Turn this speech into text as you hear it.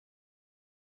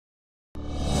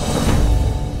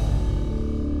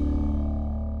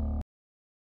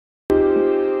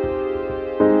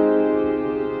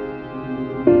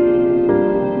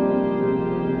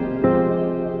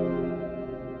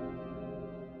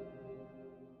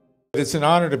it's an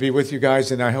honor to be with you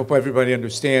guys, and I hope everybody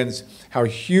understands how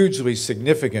hugely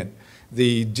significant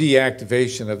the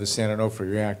deactivation of the San Onofre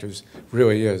reactors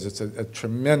really is. It's a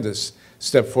tremendous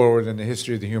step forward in the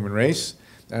history of the human race,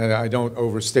 and I don't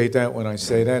overstate that when I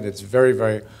say that. It's very,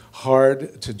 very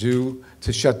hard to do,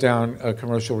 to shut down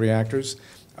commercial reactors,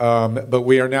 but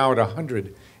we are now at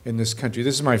 100 in this country.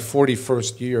 This is my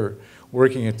 41st year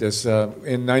working at this.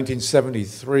 In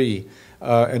 1973,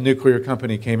 a nuclear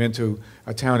company came into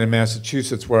a town in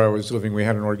Massachusetts where I was living. We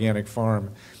had an organic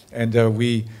farm, and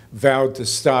we vowed to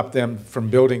stop them from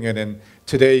building it. And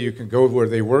today you can go where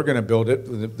they were going to build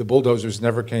it. The bulldozers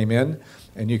never came in,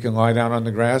 and you can lie down on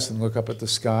the grass and look up at the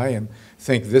sky and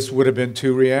think this would have been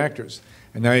 2 reactors.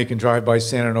 And now you can drive by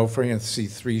San Onofre and see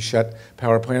 3 shut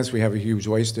power plants. We have a huge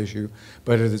waste issue,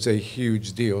 but it is a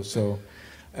huge deal. So,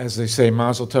 as they say,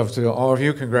 mazel tov to all of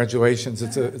you. Congratulations.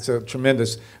 It's a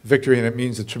tremendous victory, and it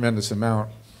means a tremendous amount.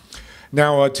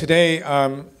 Now, today,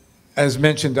 as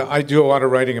mentioned, I do a lot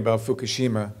of writing about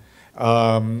Fukushima.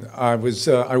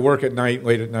 I work at night,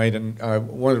 late at night, and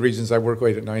one of the reasons I work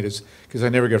late at night is because I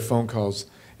never get phone calls.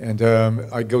 And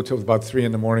I go till about 3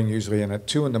 in the morning usually, and at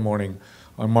 2 in the morning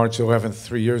on March 11th,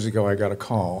 3 years ago, I got a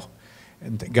call.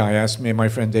 And the guy asked me, my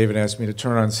friend David asked me to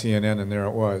turn on CNN, and there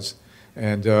it was.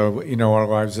 And, you know, our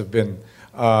lives have been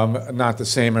not the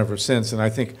same ever since. And I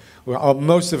think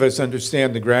most of us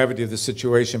understand the gravity of the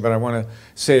situation, but I want to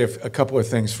say a couple of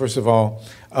things. First of all,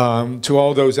 to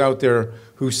all those out there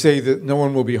who say that no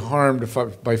one will be harmed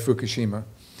by Fukushima,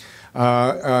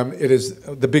 it is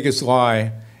the biggest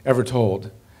lie ever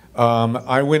told.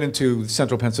 I went into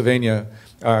central Pennsylvania.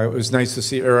 It was nice to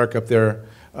see Eric up there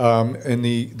in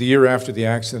the year after the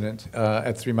accident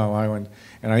at 3 Mile Island,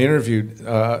 and I interviewed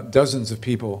dozens of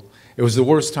people. It was the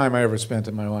worst time I ever spent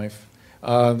in my life.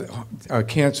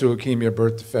 Cancer, leukemia,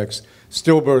 birth defects,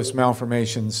 stillbirths,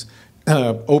 malformations,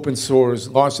 open sores,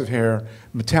 loss of hair,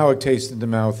 metallic taste in the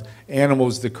mouth,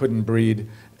 animals that couldn't breed.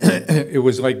 It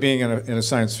was like being in a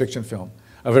science fiction film,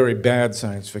 a very bad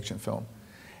science fiction film.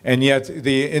 And yet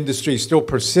the industry still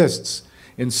persists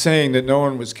in saying that no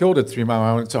one was killed at 3 Mile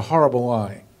Island. It's a horrible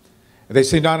lie. They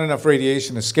say not enough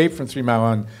radiation escaped from 3 Mile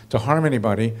Island to harm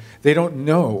anybody. They don't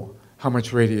know how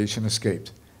much radiation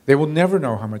escaped. They will never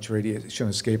know how much radiation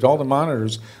escaped. All the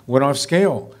monitors went off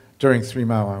scale during 3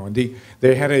 Mile Island.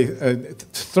 They had a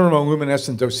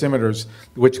thermoluminescent dosimeters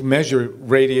which measure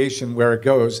radiation where it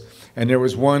goes, and there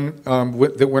was one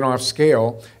that went off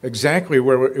scale exactly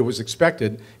where it was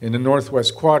expected in the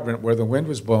northwest quadrant where the wind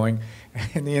was blowing,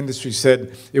 and the industry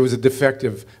said it was a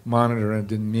defective monitor and it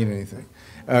didn't mean anything.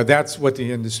 That's what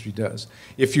the industry does.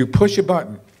 If you push a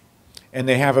button and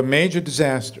they have a major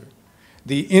disaster,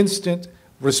 the instant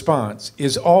response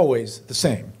is always the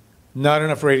same. Not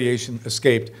enough radiation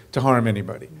escaped to harm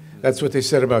anybody. That's what they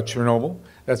said about Chernobyl.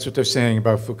 That's what they're saying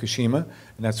about Fukushima.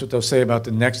 And that's what they'll say about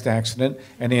the next accident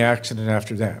and the accident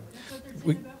after that.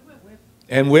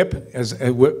 And WIP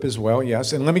as well,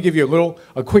 yes. And let me give you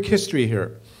a quick history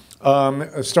here,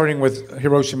 starting with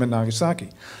Hiroshima and Nagasaki.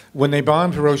 When they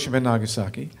bombed Hiroshima and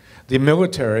Nagasaki, the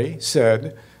military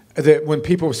said that when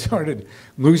people started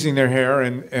losing their hair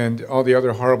and all the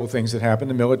other horrible things that happened,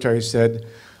 the military said,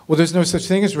 well, there's no such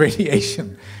thing as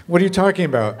radiation. What are you talking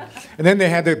about? And then they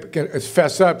had to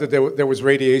fess up that there was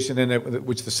radiation in it,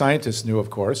 which the scientists knew, of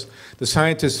course. The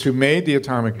scientists who made the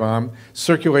atomic bomb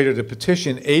circulated a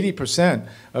petition. 80%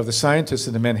 of the scientists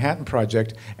in the Manhattan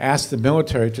Project asked the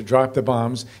military to drop the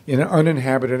bombs in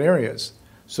uninhabited areas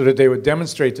so that they would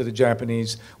demonstrate to the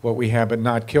Japanese what we have but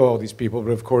not kill all these people.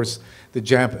 But of course,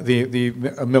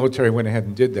 the military went ahead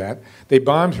and did that. They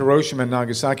bombed Hiroshima and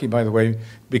Nagasaki, by the way,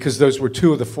 because those were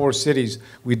 2 of the 4 cities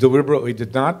we deliberately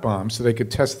did not bomb so they could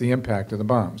test the impact of the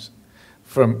bombs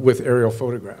with aerial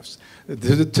photographs. To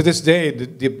this day,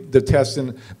 the tests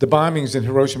and the bombings in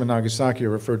Hiroshima and Nagasaki are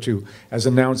referred to as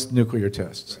announced nuclear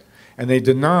tests. And they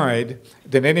denied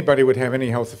that anybody would have any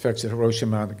health effects at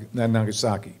Hiroshima and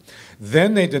Nagasaki.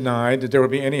 Then they denied that there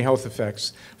would be any health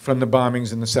effects from the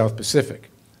bombings in the South Pacific,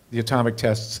 the atomic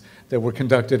tests that were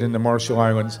conducted in the Marshall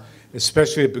Islands,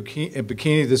 especially at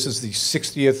Bikini. This is the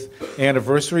 60th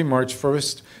anniversary, March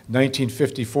 1st,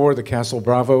 1954, the Castle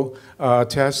Bravo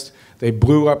test. They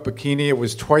blew up Bikini.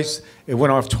 It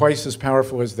went off twice as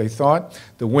powerful as they thought.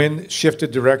 The wind shifted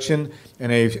direction,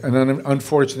 and an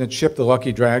unfortunate ship, the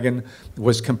Lucky Dragon,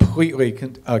 was completely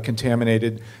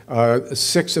contaminated.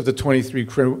 6 of the 23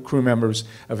 crew members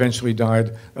eventually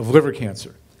died of liver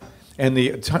cancer. And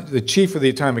the chief of the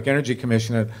Atomic Energy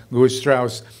Commission, Louis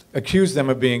Strauss, accused them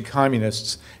of being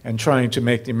communists and trying to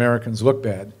make the Americans look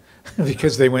bad.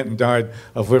 because they went and died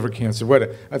of liver cancer.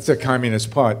 That's a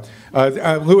communist plot.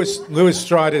 Louis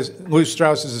Strauss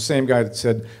is the same guy that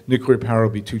said nuclear power will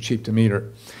be too cheap to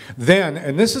meter. Then,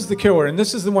 and this is the killer, and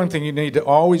this is the one thing you need to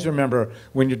always remember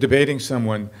when you're debating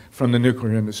someone from the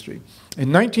nuclear industry.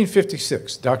 In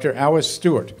 1956, Dr. Alice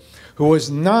Stewart, who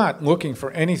was not looking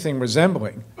for anything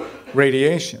resembling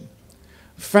radiation,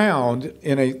 found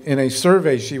in a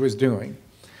survey she was doing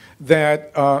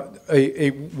that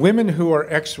women who are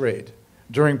X-rayed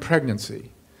during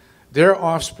pregnancy, their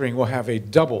offspring will have a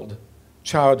doubled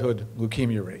childhood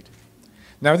leukemia rate.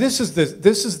 Now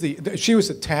she was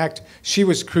attacked, she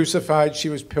was crucified, she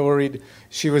was pilloried,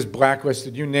 she was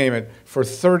blacklisted, you name it, for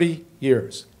 30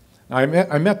 years. I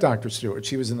met Dr. Stewart.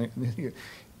 She was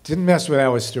didn't mess with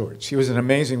Alice Stewart. She was an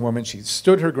amazing woman. She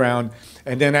stood her ground.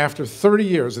 And then after 30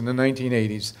 years in the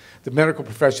 1980s, the medical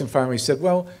profession finally said,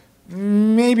 well,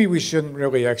 maybe we shouldn't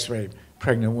really X-ray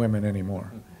pregnant women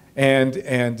anymore. And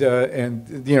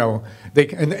you know,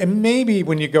 and maybe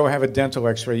when you go have a dental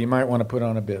X-ray, you might want to put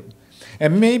on a bib.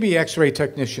 And maybe X-ray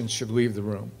technicians should leave the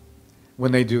room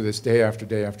when they do this day after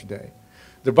day after day.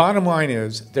 The bottom line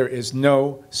is there is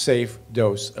no safe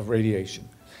dose of radiation.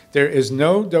 There is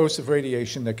no dose of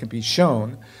radiation that can be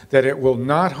shown that it will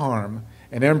not harm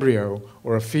an embryo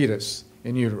or a fetus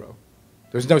in utero.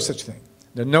 There's no such thing.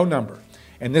 There's no number.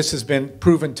 And this has been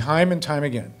proven time and time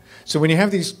again. So when you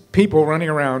have these people running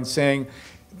around saying,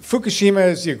 Fukushima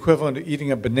is the equivalent of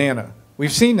eating a banana,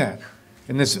 we've seen that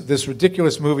in this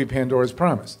ridiculous movie, Pandora's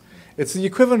Promise. It's the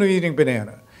equivalent of eating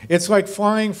banana. It's like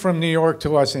flying from New York to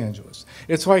Los Angeles.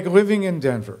 It's like living in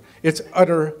Denver. It's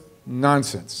utter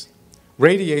nonsense.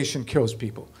 Radiation kills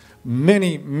people.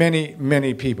 Many, many,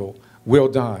 many people will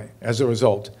die as a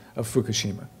result of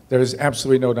Fukushima. There is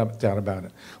absolutely no doubt about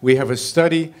it. We have a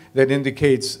study that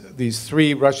indicates these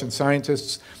 3 Russian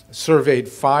scientists surveyed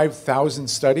 5,000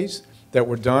 studies that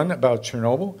were done about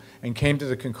Chernobyl and came to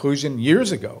the conclusion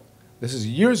years ago, this is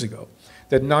years ago,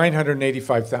 that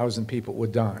 985,000 people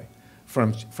would die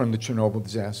from the Chernobyl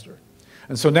disaster.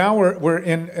 And so now we're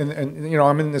in, and you know,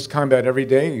 I'm in this combat every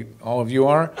day, all of you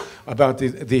are, about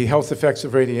the health effects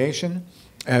of radiation.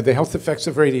 The health effects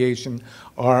of radiation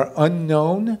are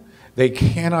unknown. They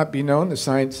cannot be known. The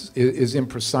science is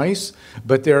imprecise,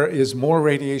 but there is more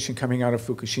radiation coming out of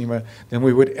Fukushima than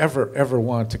we would ever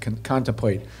want to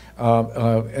contemplate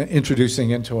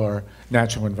introducing into our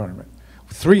natural environment.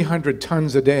 300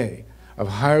 tons a day of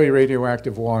highly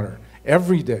radioactive water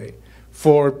every day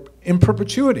in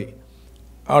perpetuity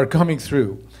are coming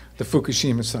through the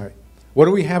Fukushima site. What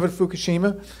do we have at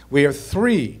Fukushima? We have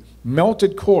 3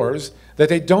 melted cores that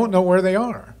they don't know where they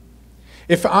are.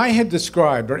 If I had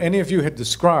described, or any of you had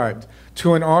described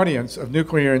to an audience of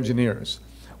nuclear engineers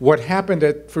what happened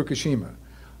at Fukushima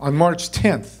on March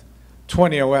 10th,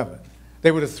 2011,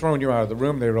 they would have thrown you out of the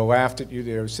room, they would have laughed at you,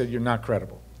 they would have said you're not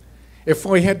credible. If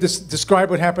we had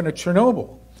described what happened at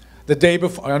Chernobyl the day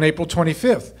before, on April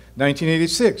 25th,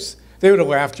 1986, they would have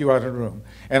laughed you out of the room.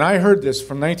 And I heard this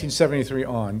from 1973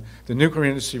 on, the nuclear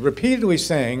industry repeatedly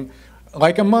saying,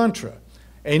 like a mantra,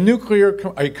 a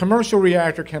commercial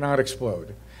reactor cannot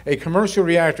explode. A commercial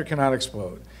reactor cannot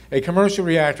explode. A commercial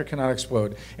reactor cannot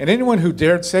explode. And anyone who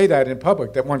dared say that in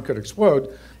public, that one could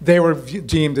explode, they were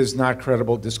deemed as not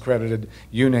credible, discredited,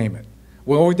 you name it.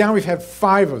 Well, now we've had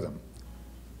 5 of them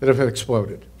that have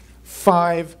exploded.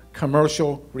 5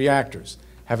 commercial reactors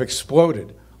have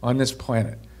exploded on this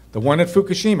planet. The one at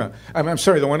Fukushima, I'm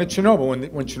sorry, the one at Chernobyl,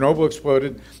 when Chernobyl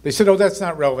exploded, they said, oh, that's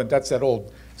not relevant. That's that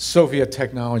old Soviet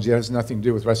technology. That has nothing to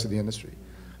do with the rest of the industry.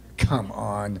 Come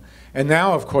on. And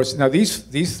now, of course, now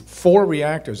these 4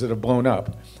 reactors that have blown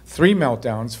up, 3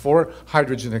 meltdowns, 4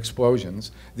 hydrogen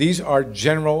explosions, these are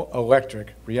General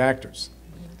Electric reactors.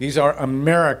 These are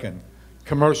American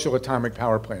commercial atomic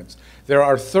power plants. There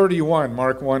are 31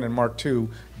 Mark I and Mark II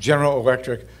General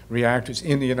Electric reactors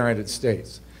in the United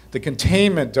States. The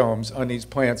containment domes on these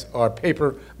plants are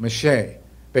paper mache,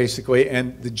 basically,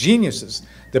 and the geniuses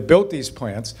that built these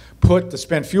plants put the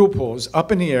spent fuel pools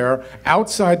up in the air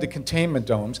outside the containment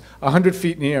domes 100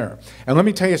 feet in the air. And let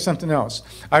me tell you something else.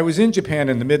 I was in Japan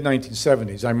in the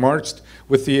mid-1970s. I marched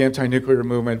with the anti-nuclear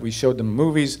movement. We showed them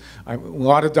movies, a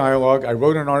lot of dialogue. I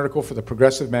wrote an article for the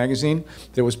Progressive magazine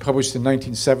that was published in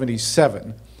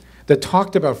 1977 that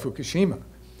talked about Fukushima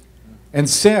and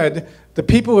said the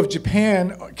people of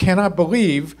Japan cannot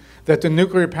believe that the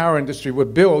nuclear power industry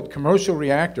would build commercial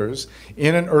reactors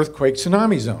in an earthquake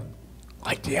tsunami zone,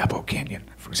 like Diablo Canyon,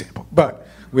 for example. But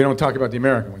we don't talk about the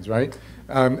American ones, right?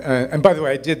 And by the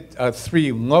way, I did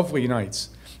 3 lovely nights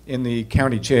in the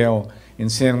county jail in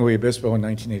San Luis Obispo in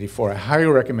 1984. I highly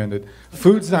recommend it.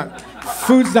 Food's not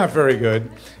very good.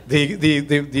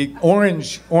 The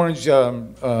orange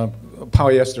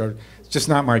polyester, it's just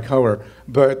not my color.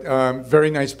 But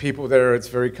very nice people there. It's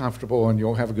very comfortable, and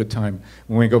you'll have a good time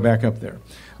when we go back up there.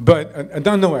 But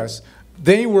nonetheless,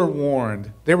 they were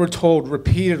warned, they were told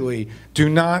repeatedly, do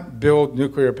not build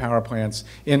nuclear power plants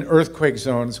in earthquake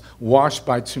zones washed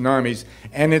by tsunamis,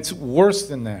 and it's worse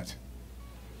than that.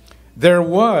 There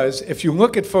was, if you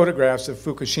look at photographs of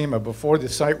Fukushima before the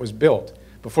site was built,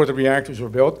 before the reactors were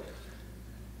built,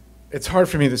 it's hard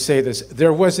for me to say this,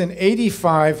 there was an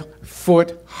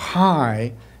 85-foot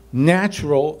high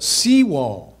natural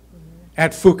seawall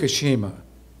at Fukushima.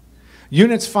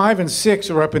 Units 5 and 6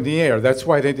 are up in the air. That's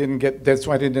why they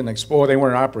didn't explode. They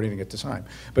weren't operating at the time.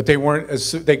 But they weren't,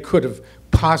 they could have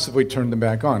possibly turned them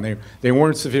back on. They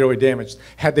weren't severely damaged.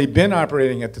 Had they been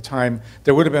operating at the time,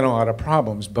 there would have been a lot of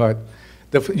problems. But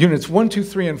the units 1, 2,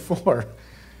 3, and 4,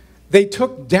 they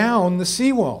took down the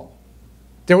seawall.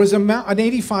 There was an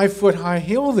 85-foot high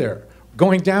hill there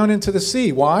going down into the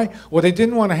sea. Why? Well, they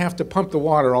didn't want to have to pump the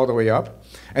water all the way up,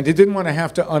 and they didn't want to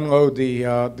have to unload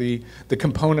the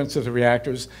components of the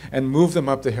reactors and move them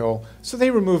up the hill, so they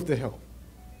removed the hill.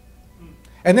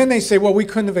 And then they say, well, we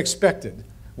couldn't have expected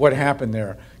what happened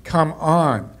there. Come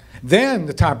on. Then,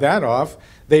 to top that off,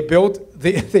 they put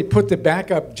the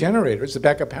backup generators, the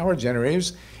backup power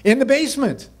generators, in the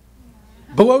basement,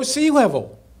 below sea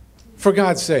level, for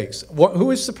God's sakes.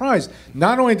 Who is surprised?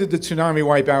 Not only did the tsunami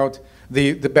wipe out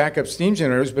the backup steam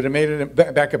generators, but it made it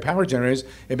backup power generators.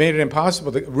 It made it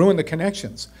impossible to ruin the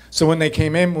connections. So when they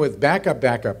came in with backup,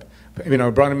 you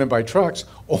know, brought them in by trucks,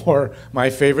 or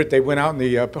my favorite, they went out in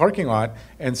the parking lot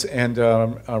and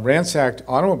ransacked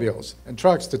automobiles and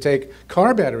trucks to take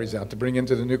car batteries out to bring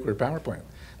into the nuclear power plant.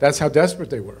 That's how desperate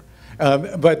they were.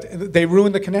 But they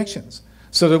ruined the connections.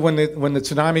 So that when the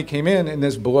tsunami came in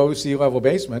this below sea level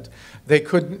basement, they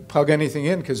couldn't plug anything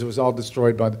in because it was all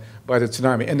destroyed by the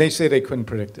tsunami. And they say they couldn't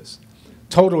predict this.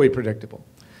 Totally predictable.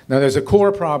 Now there's a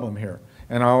core problem here,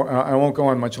 and I won't go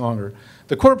on much longer.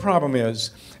 The core problem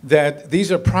is that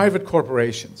these are private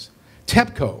corporations.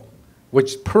 TEPCO,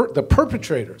 the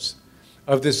perpetrators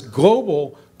of this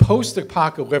global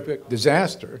post-apocalyptic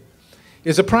disaster,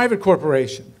 is a private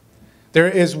corporation. There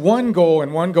is one goal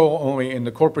and one goal only in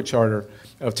the corporate charter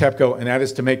of TEPCO, and that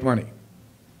is to make money.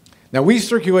 Now, we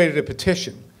circulated a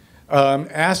petition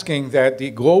asking that the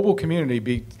global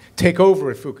community take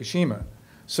over at Fukushima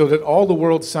so that all the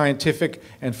world's scientific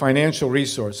and financial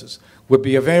resources would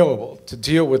be available to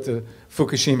deal with the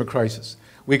Fukushima crisis.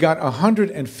 We got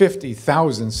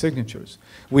 150,000 signatures.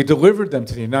 We delivered them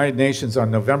to the United Nations on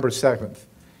November 7th.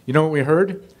 You know what we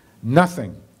heard?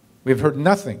 Nothing. We've heard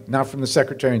nothing, not from the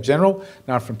Secretary General,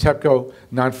 not from TEPCO,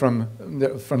 not from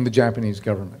the Japanese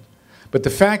government. But the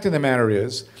fact of the matter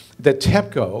is that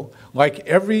TEPCO, like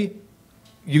every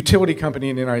utility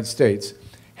company in the United States,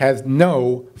 has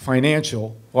no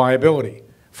financial liability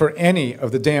for any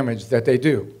of the damage that they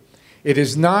do. It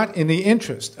is not in the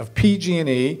interest of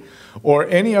PG&E or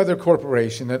any other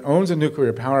corporation that owns a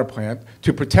nuclear power plant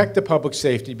to protect the public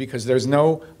safety because there's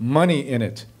no money in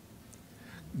it.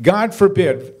 God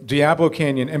forbid Diablo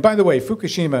Canyon, and by the way,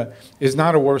 Fukushima is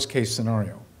not a worst-case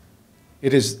scenario.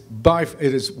 It is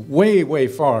way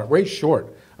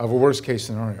short of a worst-case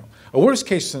scenario. A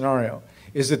worst-case scenario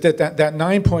is that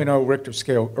 9.0 Richter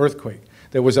scale earthquake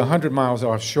that was 100 miles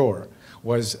offshore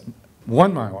was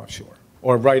 1 mile offshore,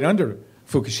 or right under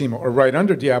Fukushima, or right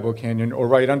under Diablo Canyon, or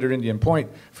right under Indian Point,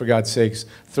 for God's sakes,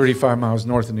 35 miles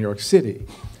north of New York City.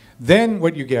 Then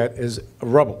what you get is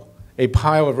rubble. A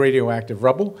pile of radioactive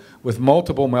rubble with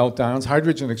multiple meltdowns,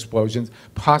 hydrogen explosions,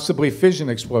 possibly fission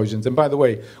explosions. And by the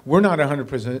way, we're not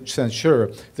 100%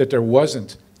 sure that there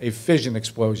wasn't a fission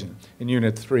explosion in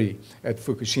Unit 3 at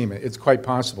Fukushima. It's quite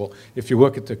possible. If you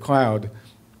look at the cloud,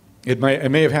 it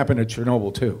may have happened at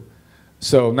Chernobyl too.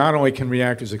 So not only can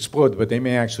reactors explode, but they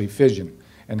may actually fission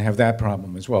and have that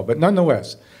problem as well. But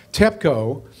nonetheless,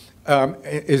 TEPCO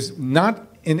is not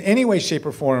in any way, shape,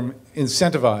 or form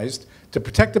incentivized to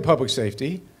protect the public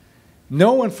safety.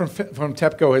 No one from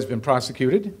TEPCO has been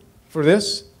prosecuted for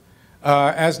this,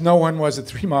 as no one was at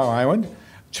 3 Mile Island.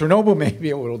 Chernobyl may be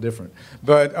a little different.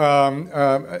 But,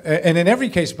 and in every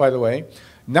case, by the way,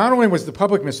 not only was the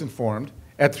public misinformed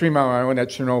at 3 Mile Island, at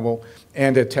Chernobyl,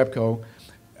 and at TEPCO,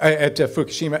 at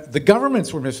Fukushima, the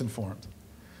governments were misinformed.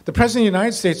 The President of the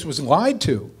United States was lied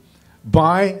to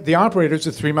by the operators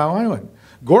at 3 Mile Island.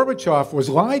 Gorbachev was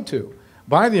lied to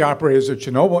by the operators of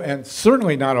Chernobyl, and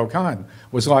certainly Nato Khan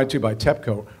was lied to by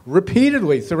TEPCO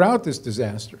repeatedly throughout this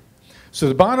disaster. So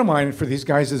the bottom line for these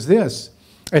guys is this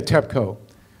at TEPCO.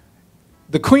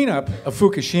 The cleanup of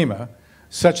Fukushima,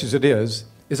 such as it is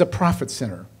a profit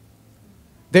center.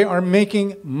 They are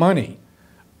making money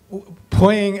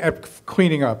playing at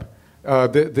cleaning up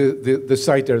the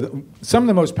site there. Some of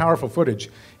the most powerful footage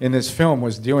in this film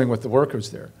was dealing with the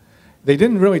workers there. They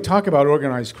didn't really talk about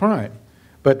organized crime,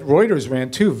 but Reuters ran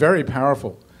 2 very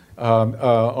powerful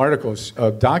articles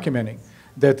documenting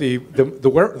that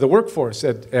the workforce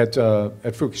at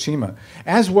Fukushima,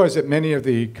 as was at many of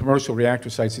the commercial reactor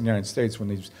sites in the United States when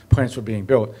these plants were being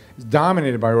built, is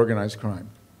dominated by organized crime.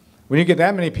 When you get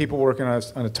that many people working on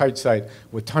a tight site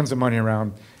with tons of money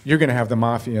around, you're going to have the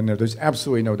mafia in there. There's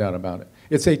absolutely no doubt about it.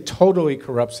 It's a totally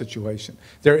corrupt situation.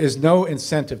 There is no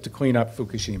incentive to clean up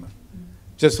Fukushima,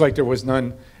 just like there was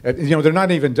none. You know, they're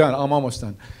not even done. I'm almost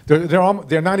done.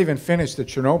 They're not even finished at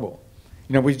Chernobyl.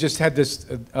 You know, we just had this,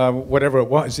 whatever it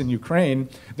was in Ukraine.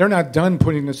 They're not done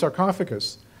putting the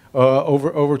sarcophagus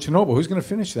over Chernobyl. Who's going to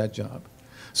finish that job?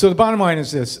 So the bottom line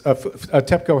is this.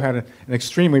 TEPCO had an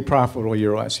extremely profitable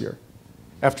year last year.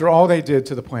 After all they did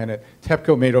to the planet,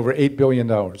 TEPCO made over $8 billion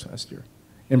last year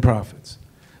in profits.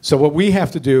 So what we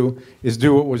have to do is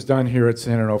do what was done here at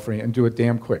San Onofre and do it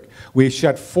damn quick. We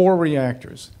shut 4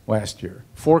 reactors last year,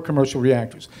 4 commercial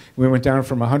reactors. We went down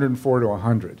from 104 to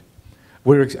 100.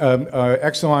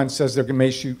 Exelon says they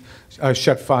may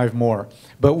shut 5 more.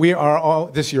 But we are all,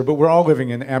 this year, but we're all living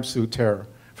in absolute terror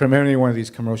from any one of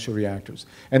these commercial reactors.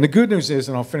 And the good news is,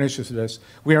 and I'll finish with this,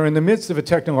 we are in the midst of a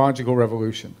technological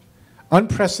revolution,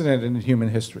 unprecedented in human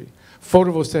history.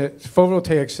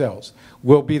 Photovoltaic cells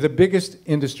will be the biggest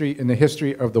industry in the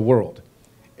history of the world.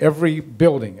 Every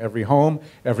building, every home,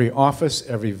 every office,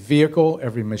 every vehicle,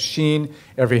 every machine,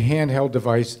 every handheld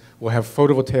device will have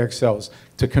photovoltaic cells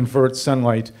to convert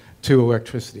sunlight to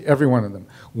electricity, every one of them.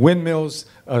 Windmills,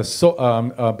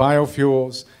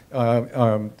 biofuels,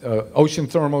 ocean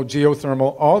thermal,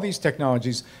 geothermal, all these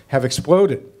technologies have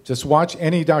exploded. Just watch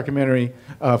any documentary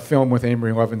film with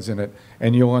Amory Lovins in it,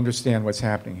 and you'll understand what's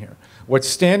happening here. What's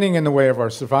standing in the way of our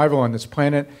survival on this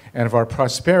planet and of our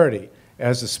prosperity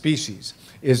as a species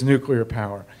is nuclear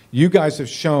power. You guys have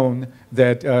shown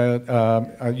that,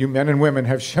 you men and women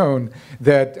have shown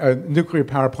that nuclear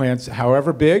power plants,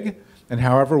 however big and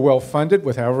however well funded,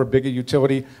 with however big a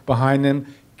utility behind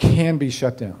them, can be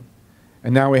shut down.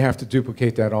 And now we have to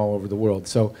duplicate that all over the world.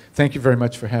 So thank you very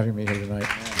much for having me here tonight.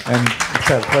 And if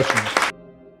you have questions.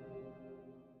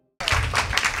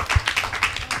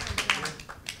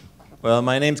 Well,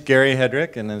 my name's Gary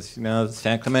Hedrick, and as you know,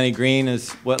 San Clemente Green is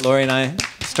what Lori and I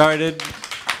started,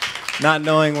 not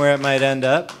knowing where it might end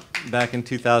up back in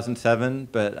 2007.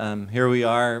 But here we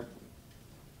are,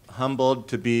 humbled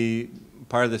to be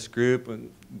part of this group,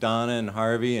 with Donna and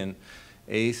Harvey and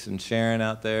Ace and Sharon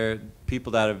out there,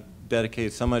 people that have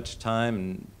dedicated so much time,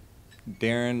 and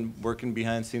Darren working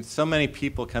behind the scenes. So many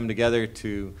people come together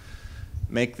to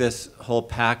make this whole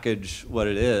package what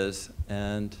it is.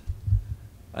 And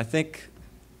I think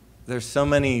there's so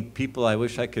many people I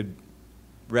wish I could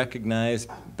recognize,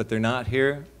 but they're not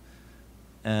here.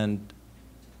 And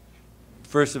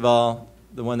first of all,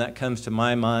 the one that comes to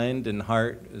my mind and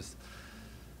heart is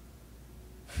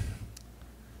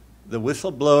the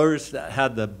whistleblowers that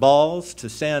had the balls to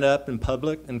stand up in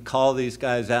public and call these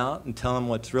guys out and tell them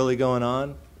what's really going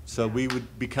on so we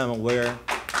would become aware.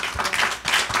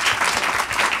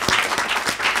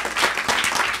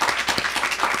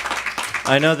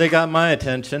 I know they got my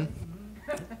attention,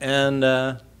 and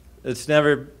it's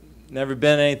never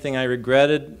been anything I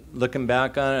regretted looking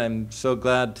back on it. I'm so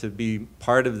glad to be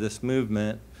part of this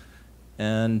movement.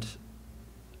 And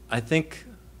I think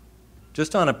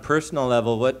just on a personal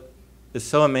level, what is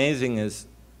so amazing is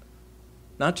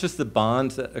not just the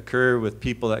bonds that occur with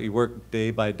people that you work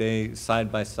day by day,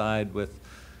 side by side with.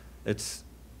 It's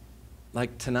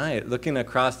like tonight, looking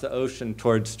across the ocean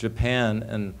towards Japan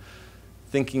and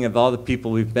thinking of all the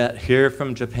people we've met here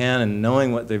from Japan and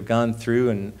knowing what they've gone through,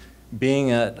 and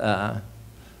being at the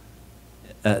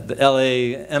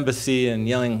LA embassy and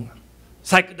yelling,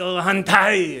 "Saikido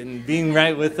Hantai!" and being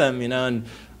right with them, you know, and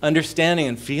understanding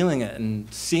and feeling it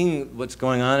and seeing what's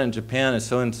going on in Japan is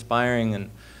so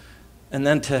inspiring. And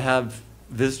then to have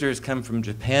visitors come from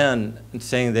Japan and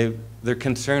saying they're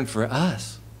concerned for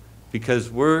us because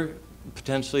we're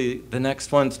potentially the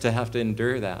next ones to have to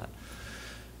endure that.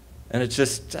 And it's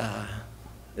just,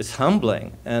 it's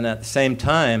humbling. And at the same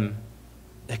time,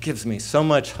 it gives me so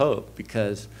much hope,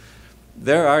 because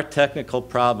there are technical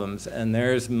problems, and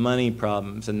there's money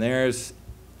problems, and there's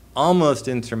almost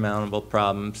insurmountable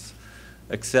problems,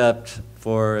 except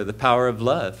for the power of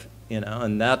love, you know.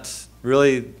 And that's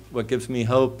really what gives me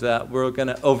hope that we're going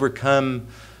to overcome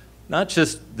not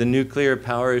just the nuclear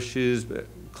power issues, but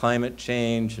climate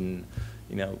change and,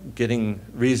 getting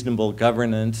reasonable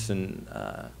governance and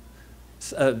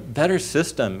a better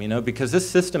system, because this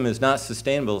system is not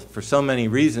sustainable for so many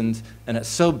reasons, and it's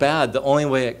so bad, the only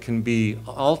way it can be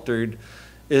altered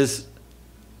is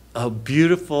a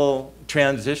beautiful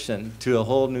transition to a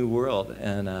whole new world.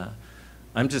 And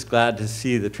I'm just glad to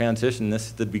see the transition. This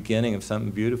is the beginning of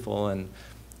something beautiful, and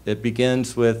it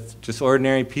begins with just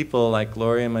ordinary people like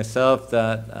Lori and myself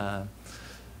that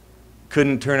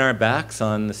couldn't turn our backs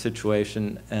on the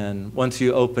situation. And once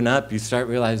you open up, you start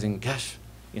realizing, gosh,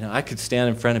 I could stand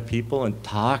in front of people and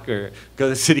talk, or go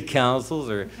to city councils,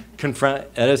 or confront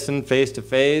Edison face to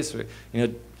face, or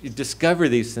you discover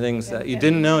these things that you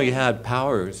didn't know you had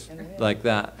powers like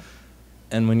that.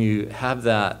 And when you have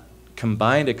that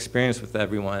combined experience with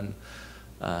everyone,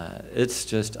 it's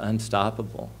just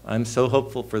unstoppable. I'm so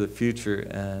hopeful for the future,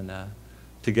 and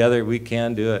together we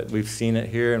can do it. We've seen it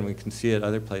here, and we can see it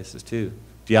other places too.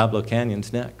 Diablo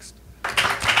Canyon's next.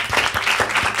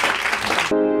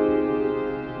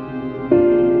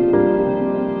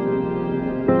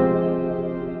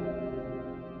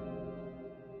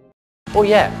 Oh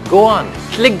yeah, go on,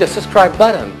 click the subscribe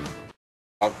button.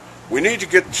 We need to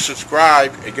get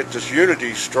subscribed and get this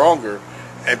unity stronger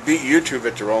and beat YouTube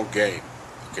at their own game.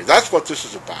 Okay, that's what this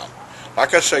is about.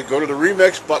 Like I say, go to the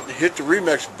remix button, hit the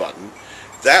remix button.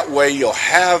 That way you'll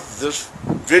have this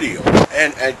video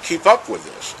and keep up with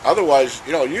this. Otherwise,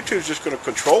 YouTube's just going to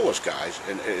control us, guys,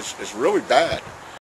 and it's really bad.